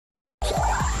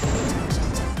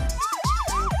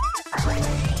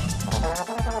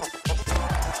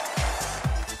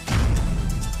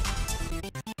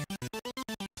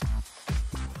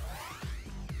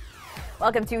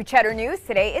Welcome to Cheddar News.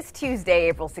 Today is Tuesday,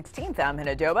 April 16th. I'm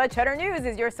Hannah Doba. Cheddar News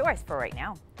is your source for right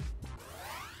now.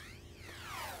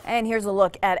 And here's a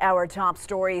look at our top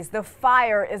stories. The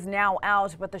fire is now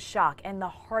out, but the shock and the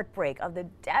heartbreak of the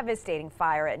devastating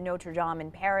fire at Notre Dame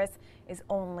in Paris is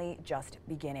only just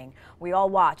beginning. We all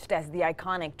watched as the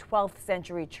iconic 12th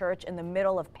century church in the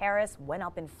middle of Paris went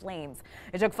up in flames.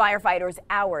 It took firefighters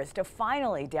hours to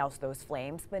finally douse those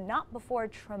flames, but not before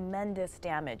tremendous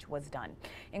damage was done,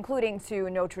 including to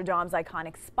Notre Dame's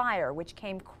iconic spire, which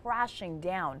came crashing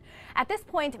down. At this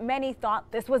point, many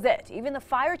thought this was it. Even the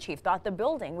fire chief thought the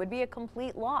building would be a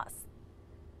complete loss.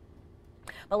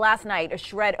 But last night, a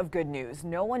shred of good news.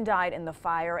 No one died in the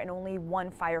fire and only one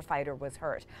firefighter was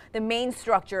hurt. The main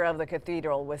structure of the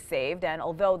cathedral was saved, and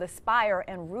although the spire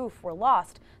and roof were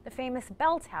lost, the famous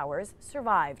bell towers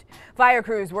survived. Fire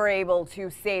crews were able to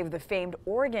save the famed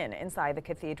organ inside the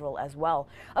cathedral as well.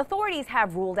 Authorities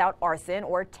have ruled out arson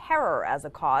or terror as a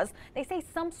cause. They say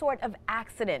some sort of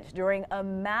accident during a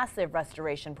massive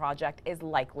restoration project is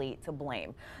likely to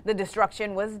blame. The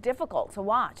destruction was difficult to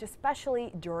watch,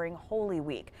 especially during Holy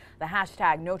Week. The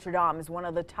hashtag Notre Dame is one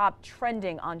of the top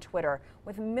trending on Twitter,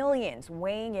 with millions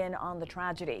weighing in on the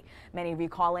tragedy, many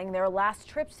recalling their last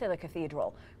trips to the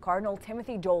cathedral. Cardinal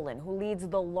Timothy Dolan, who leads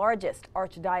the largest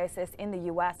archdiocese in the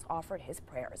U.S., offered his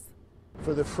prayers.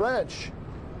 For the French,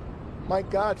 my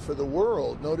God, for the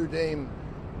world, Notre Dame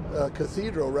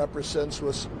Cathedral represents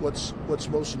what's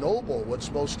most noble,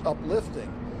 what's most uplifting,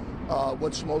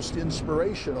 what's most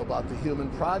inspirational about the human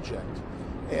project.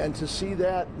 And to see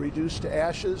that reduced to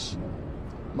ashes,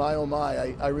 my oh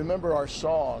my. I remember our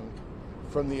song,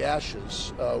 From the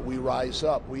Ashes, We Rise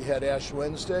Up. We had Ash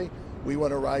Wednesday. We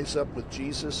want to rise up with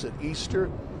Jesus at Easter.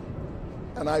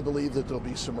 And I believe that there'll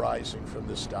be some rising from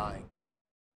this dying.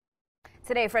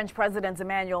 Today, French President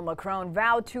Emmanuel Macron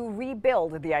vowed to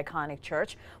rebuild the iconic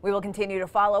church. We will continue to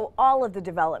follow all of the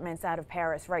developments out of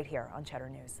Paris right here on Cheddar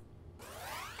News.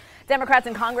 Democrats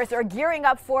in Congress are gearing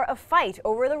up for a fight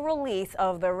over the release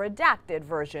of the redacted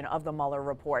version of the Mueller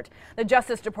report. The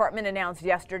Justice Department announced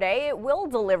yesterday it will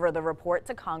deliver the report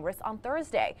to Congress on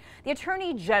Thursday. The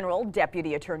Attorney General,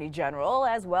 Deputy Attorney General,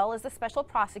 as well as the special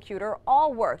prosecutor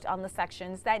all worked on the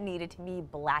sections that needed to be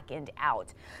blackened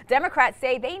out. Democrats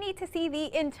say they need to see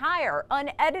the entire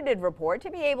unedited report to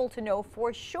be able to know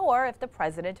for sure if the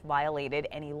president violated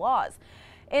any laws.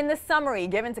 In the summary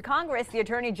given to Congress, the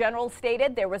Attorney General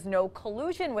stated there was no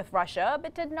collusion with Russia,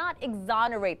 but did not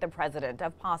exonerate the president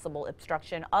of possible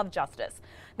obstruction of justice.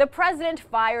 The president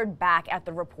fired back at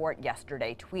the report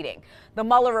yesterday, tweeting, "The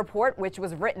Mueller report, which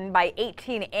was written by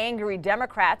 18 angry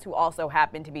Democrats who also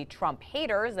happen to be Trump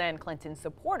haters and Clinton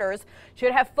supporters,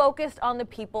 should have focused on the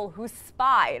people who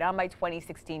spied on my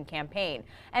 2016 campaign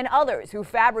and others who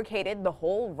fabricated the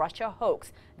whole Russia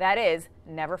hoax. That is,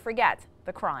 never forget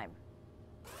the crime."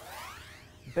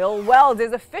 Bill Weld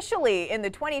is officially in the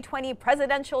 2020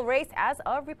 presidential race as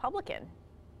a Republican.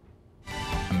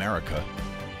 America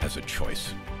has a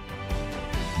choice.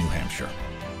 New Hampshire,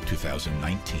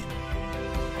 2019.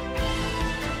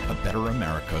 A better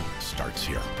America starts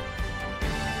here.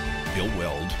 Bill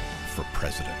Weld for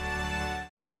president.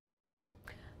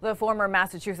 The former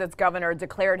Massachusetts governor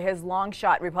declared his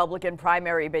long-shot Republican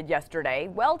primary bid yesterday.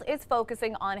 Weld is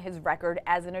focusing on his record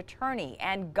as an attorney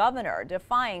and governor,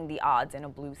 defying the odds in a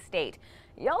blue state.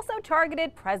 He also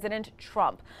targeted President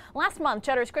Trump. Last month,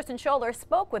 Cheddar's Kristen Scholler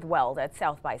spoke with Weld at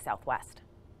South by Southwest.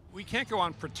 We can't go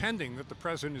on pretending that the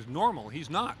president is normal. He's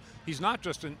not. He's not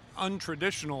just an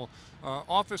untraditional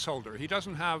office holder. He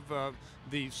doesn't have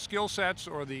the skill sets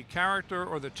or the character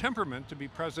or the temperament to be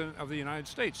president of the United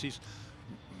States. He's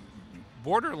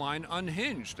borderline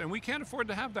unhinged, and we can't afford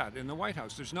to have that in the White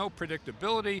House. There's no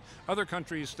predictability. Other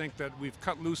countries think that we've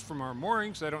cut loose from our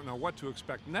moorings. They don't know what to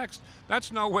expect next.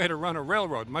 That's no way to run a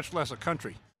railroad, much less a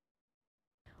country.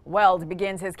 Weld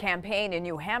begins his campaign in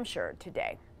New Hampshire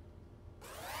today.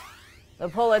 The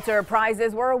Pulitzer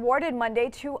Prizes were awarded Monday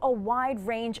to a wide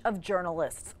range of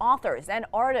journalists, authors, and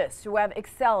artists who have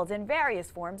excelled in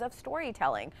various forms of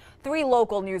storytelling. 3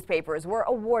 local newspapers were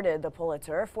awarded the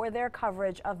Pulitzer for their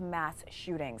coverage of mass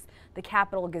shootings. The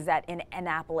Capital Gazette in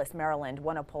Annapolis, Maryland,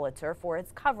 won a Pulitzer for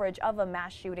its coverage of a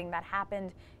mass shooting that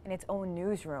happened in its own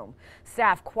newsroom.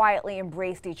 Staff quietly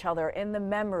embraced each other in the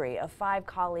memory of 5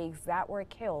 colleagues that were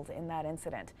killed in that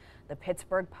incident. The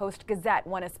Pittsburgh Post-Gazette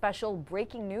won a special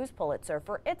breaking news Pulitzer Pulitzer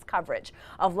for its coverage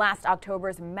of last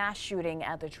October's mass shooting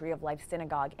at the Tree of Life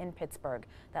Synagogue in Pittsburgh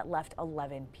that left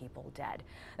 11 people dead.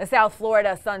 The South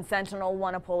Florida Sun-Sentinel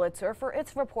won a Pulitzer for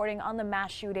its reporting on the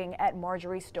mass shooting at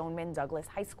Marjory Stoneman Douglas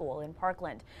High School in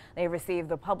Parkland. They received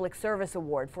the Public Service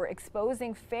Award for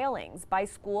exposing failings by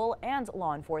school and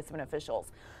law enforcement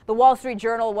officials. The Wall Street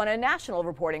Journal won a National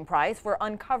Reporting Prize for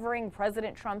uncovering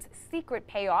President Trump's secret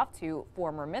payoff to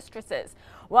former mistresses,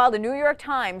 while the New York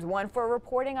Times won for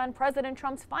reporting on President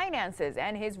Trump's finances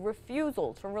and his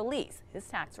refusal to release his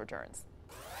tax returns.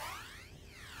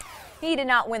 He did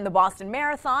not win the Boston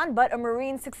Marathon, but a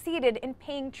Marine succeeded in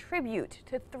paying tribute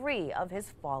to 3 of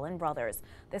his fallen brothers.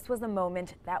 This was a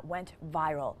moment that went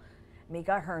viral.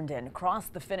 Micah Herndon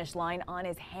crossed the finish line on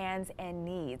his hands and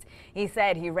knees. He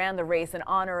said he ran the race in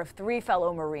honor of 3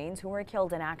 fellow Marines who were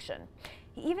killed in action.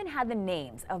 He even had the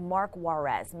names of Mark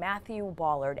Juarez, Matthew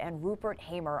Ballard, and Rupert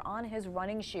Hamer on his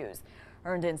running shoes.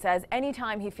 Herndon says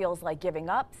anytime he feels like giving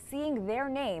up, seeing their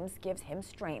names gives him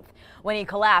strength. When he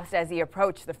collapsed as he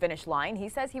approached the finish line, he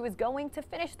says he was going to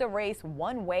finish the race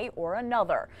one way or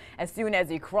another. As soon as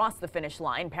he crossed the finish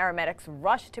line, paramedics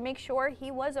rushed to make sure he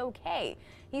was okay.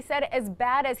 He said as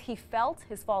bad as he felt,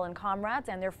 his fallen comrades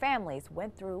and their families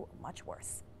went through much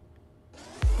worse.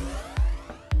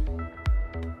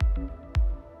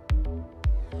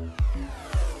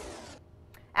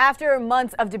 After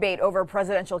months of debate over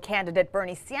presidential candidate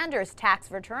Bernie Sanders' tax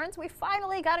returns, we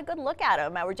finally got a good look at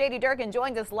him. Our JD Durkin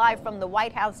joins us live from the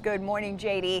White House. Good morning,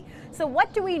 JD. So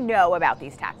what do we know about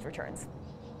these tax returns?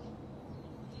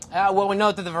 Well, we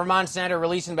know that the Vermont senator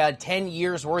releasing about 10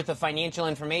 years worth of financial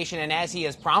information, and as he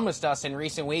has promised us in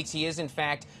recent weeks, he is in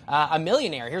fact a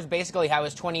millionaire. Here's basically how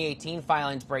his 2018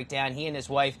 filings break down. He and his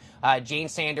wife, Jane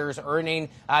Sanders, earning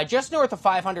just north of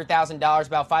 $500,000,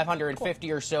 about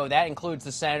 $550,000 or so. That includes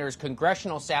the senator's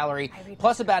congressional salary,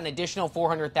 plus about an additional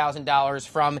 $400,000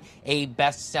 from a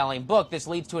best-selling book. This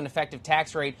leads to an effective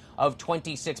tax rate of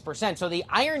 26%. So the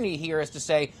irony here is to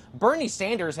say Bernie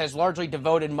Sanders has largely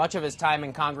devoted much of his time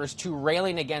in Congress to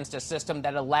railing against a system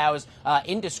that allows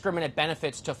indiscriminate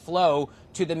benefits to flow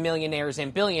to the millionaires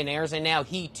and billionaires, and now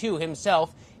he too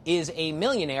himself is a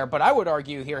millionaire. But I would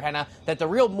argue here, Hannah, that the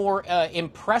real more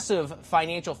impressive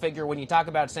financial figure when you talk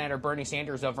about Senator Bernie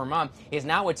Sanders of Vermont is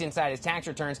not what's inside his tax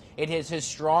returns. It is his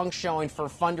strong showing for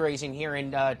fundraising here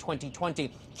in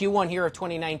 2020. Q1 here of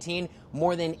 2019,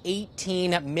 more than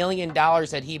 $18 million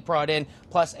that he brought in,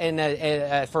 plus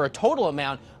for a total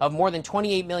amount of more than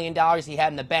 $28 million he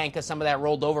had in the bank, because some of that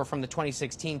rolled over from the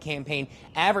 2016 campaign.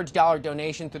 Average dollar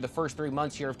donation through the first 3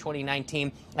 months here of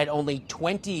 2019 at only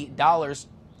 $20.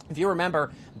 If you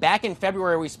remember, back in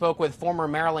February, we spoke with former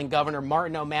Maryland Governor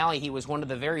Martin O'Malley. He was one of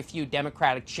the very few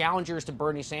Democratic challengers to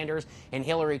Bernie Sanders and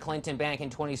Hillary Clinton back in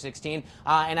 2016.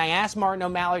 And I asked Martin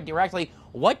O'Malley directly,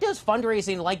 what does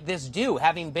fundraising like this do,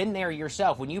 having been there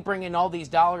yourself? When you bring in all these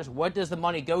dollars, what does the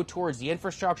money go towards? The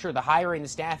infrastructure, the hiring, the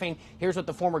staffing? Here's what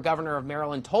the former governor of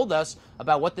Maryland told us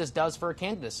about what this does for a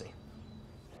candidacy.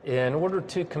 In order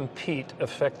to compete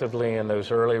effectively in those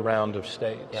early round of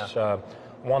states,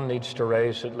 one needs to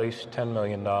raise at least $10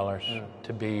 million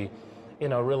to be,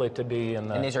 really to be in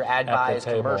the. And these are ad buys,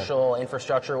 commercial,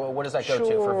 infrastructure. What does that go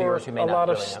to for viewers who may not know? A lot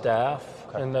of really staff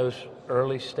in those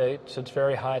early states. It's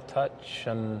very high touch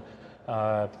and,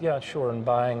 and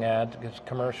buying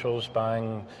commercials,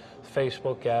 buying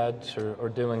Facebook ads or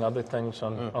doing other things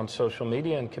on social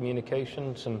media and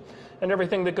communications and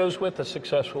everything that goes with a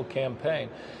successful campaign.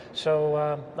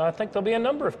 So I think there'll be a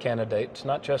number of candidates,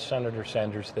 not just Senator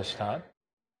Sanders this time.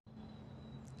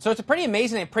 So it's a pretty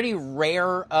amazing and pretty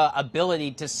rare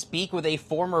ability to speak with a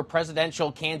former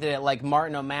presidential candidate like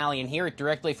Martin O'Malley and hear it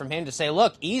directly from him to say,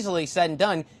 look, easily said and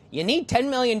done. You need $10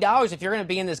 million if you're going to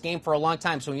be in this game for a long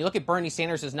time. So when you look at Bernie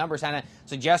Sanders' numbers, Hannah,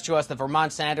 suggest to us the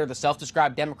Vermont senator, the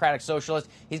self-described Democratic socialist,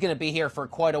 he's going to be here for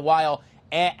quite a while.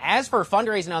 As for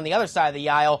fundraising on the other side of the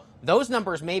aisle, those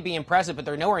numbers may be impressive, but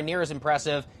they're nowhere near as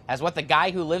impressive as what the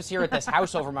guy who lives here at this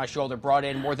house over my shoulder brought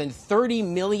in, more than $30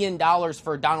 million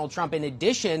for Donald Trump, in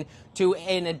addition to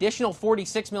an additional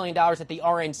 $46 million that the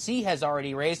RNC has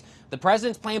already raised. The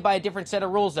president's playing by a different set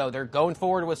of rules, though. They're going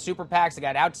forward with super PACs. They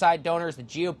got outside donors, the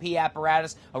GOP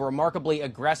apparatus, a remarkably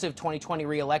aggressive 2020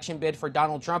 re-election bid for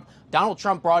Donald Trump. Donald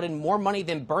Trump brought in more money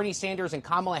than Bernie Sanders and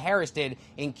Kamala Harris did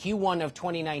in Q1 of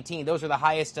 2019. Those are the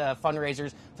highest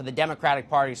fundraisers for the Democratic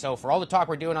Party. So for all the talk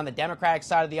we're doing on the Democratic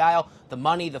side of the aisle, the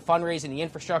money, the fundraising, the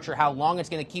infrastructure, how long it's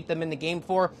going to keep them in the game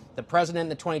for, the president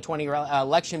and the 2020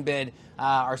 election bid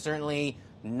are certainly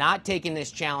not taking this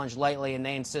challenge lightly, and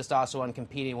they insist also on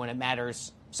competing when it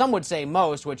matters, some would say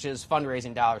most, which is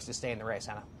fundraising dollars to stay in the race,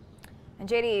 Hannah. And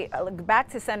JD,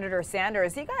 back to Senator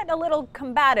Sanders. He got a little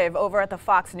combative over at the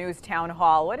Fox News town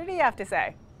hall. What did he have to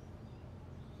say?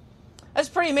 That's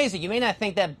pretty amazing. You may not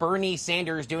think that Bernie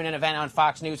Sanders doing an event on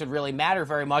Fox News would really matter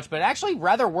very much, but it actually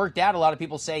rather worked out, a lot of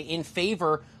people say, in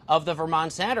favor of the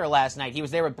Vermont senator last night. He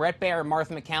was there with Bret Baier and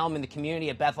Martha MacCallum in the community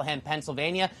of Bethlehem,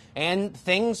 Pennsylvania, and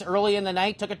things early in the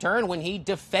night took a turn when he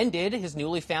defended his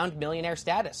newly found millionaire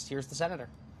status. Here's the senator.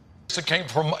 It came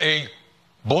from a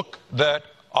book that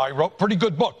I wrote, pretty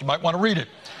good book. You might want to read it.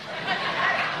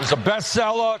 It was a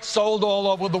bestseller, sold all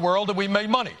over the world, and we made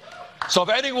money. So if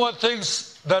anyone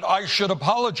thinks that I should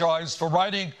apologize for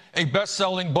writing a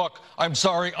best-selling book, I'm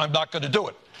sorry, I'm not going to do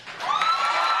it.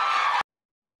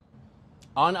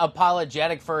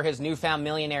 Unapologetic for his newfound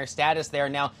millionaire status there.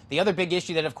 Now, the other big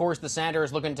issue that, of course, the senator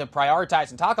is looking to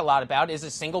prioritize and talk a lot about is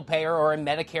a single-payer or a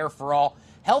Medicare-for-all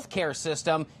healthcare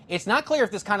system. It's not clear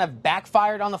if this kind of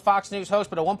backfired on the Fox News host,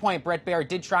 but at one point, Bret Baier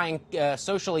did try and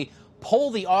socially poll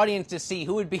the audience to see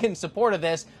who would be in support of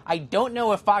this. I don't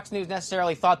know if Fox News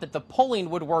necessarily thought that the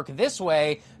polling would work this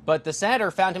way, but the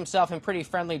senator found himself in pretty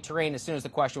friendly terrain as soon as the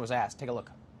question was asked. Take a look.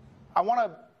 I want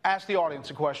to ask the audience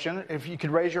a question. If you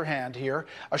could raise your hand here.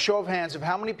 A show of hands of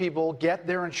how many people get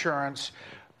their insurance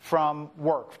from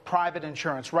work, private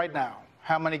insurance, right now.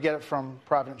 How many get it from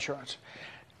private insurance?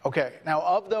 Okay. Now,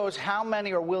 of those, how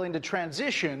many are willing to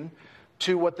transition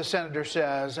to what the senator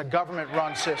says, a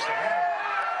government-run system?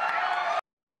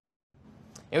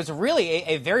 It was really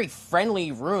a very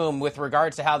friendly room with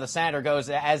regards to how the senator goes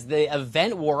as the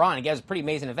event wore on. Again, it was a pretty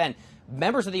amazing event.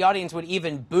 Members of the audience would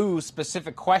even boo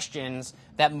specific questions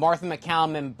that Martha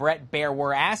MacCallum and Bret Baier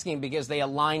were asking because they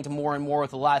aligned more and more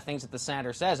with a lot of things that the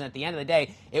senator says. And at the end of the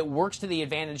day, it works to the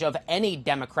advantage of any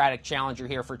Democratic challenger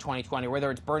here for 2020,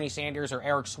 whether it's Bernie Sanders or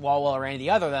Eric Swalwell or any of the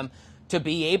other of them, to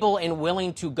be able and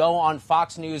willing to go on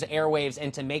Fox News airwaves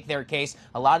and to make their case.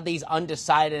 A lot of these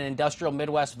undecided industrial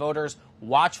Midwest voters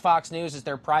watch Fox News as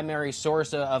their primary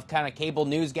source of kind of cable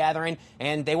news gathering,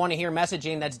 and they want to hear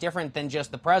messaging that's different than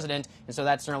just the president. And so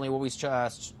that's certainly what we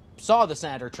saw the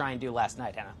senator try and do last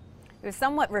night, Hannah. It was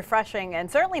somewhat refreshing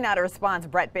and certainly not a response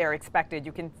Bret Baier expected.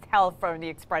 You can tell from the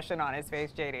expression on his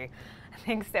face, JD.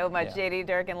 Thanks so much, Yeah. JD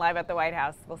Durkin, live at the White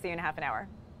House. We'll see you in half an hour.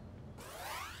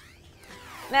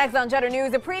 Next on Cheddar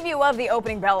News, a preview of the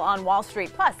opening bell on Wall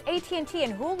Street. Plus, AT&T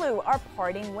and Hulu are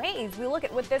parting ways. We look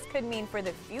at what this could mean for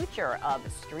the future of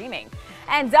streaming.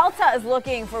 And Delta is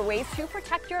looking for ways to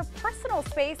protect your personal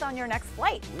space on your next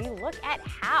flight. We look at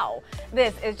how.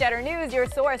 This is Cheddar News, your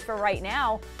source for right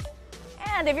now.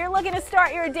 And if you're looking to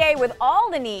start your day with all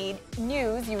the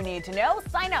news you need to know,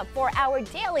 sign up for our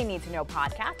daily Need to Know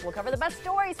podcast. We'll cover the best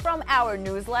stories from our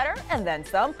newsletter and then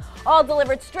some, all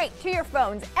delivered straight to your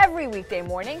phones every weekday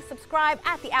morning. Subscribe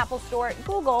at the Apple Store,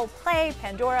 Google Play,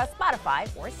 Pandora, Spotify,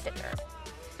 or Stitcher.